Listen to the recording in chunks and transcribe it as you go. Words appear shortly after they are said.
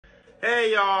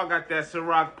Hey y'all, got that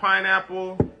CIROC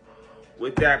pineapple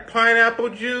with that pineapple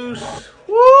juice.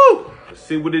 Woo! Let's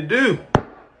see what it do.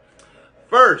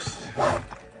 First,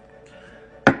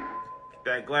 get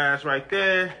that glass right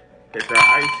there. Hit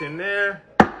that ice in there.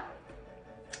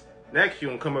 Next,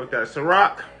 you're gonna come up with that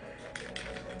CIROC.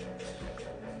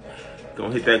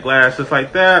 Gonna hit that glass just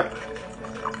like that.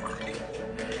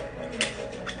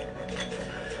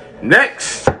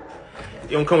 Next,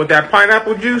 you're gonna come with that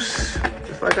pineapple juice,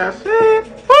 just like I said.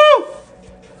 Woo!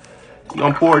 You're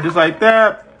gonna pour it just like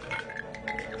that.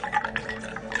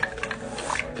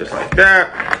 Just like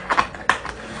that.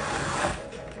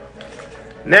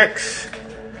 Next,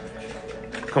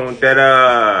 come with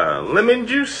that lemon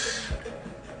juice.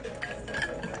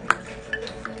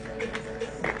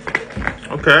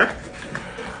 Okay.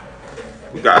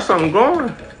 We got something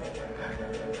going.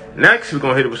 Next, we're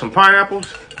gonna hit it with some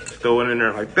pineapples. Throw it in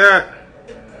there like that.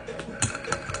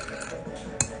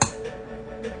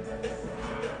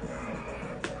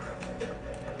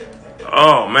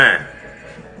 Oh man.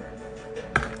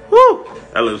 Woo!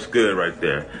 That looks good right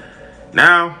there.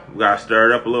 Now, we gotta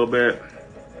stir it up a little bit.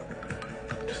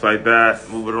 Just like that.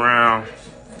 Move it around.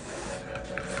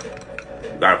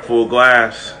 We got a full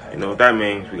glass. You know what that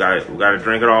means. We gotta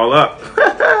drink it all up.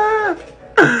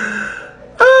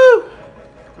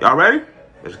 Y'all ready?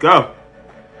 Let's go.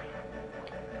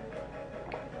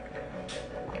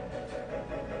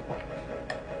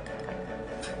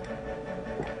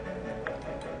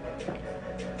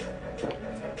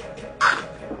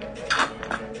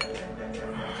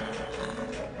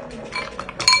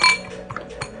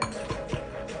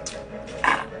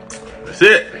 That's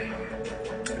it.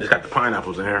 Just got the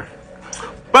pineapples in here.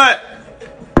 But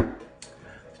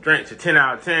this drink's a 10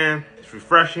 out of 10. It's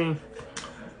refreshing.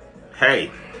 Hey,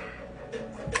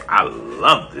 I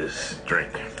love this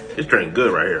drink. This drink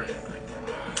good right here.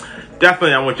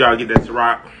 Definitely, I want y'all to get that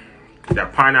CIROC, get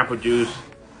that pineapple juice,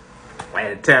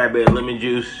 add a tad bit of lemon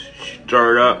juice,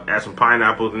 stir it up, add some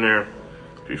pineapples in there.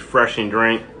 Refreshing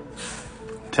drink.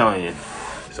 I'm telling you,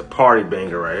 it's a party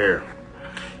banger right here.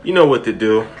 You know what to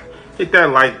do. Hit that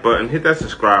like button, hit that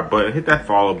subscribe button, hit that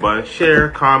follow button, share,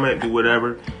 comment, do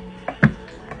whatever.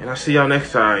 And I'll see y'all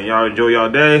next time. Y'all enjoy y'all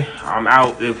day. I'm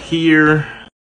out of here.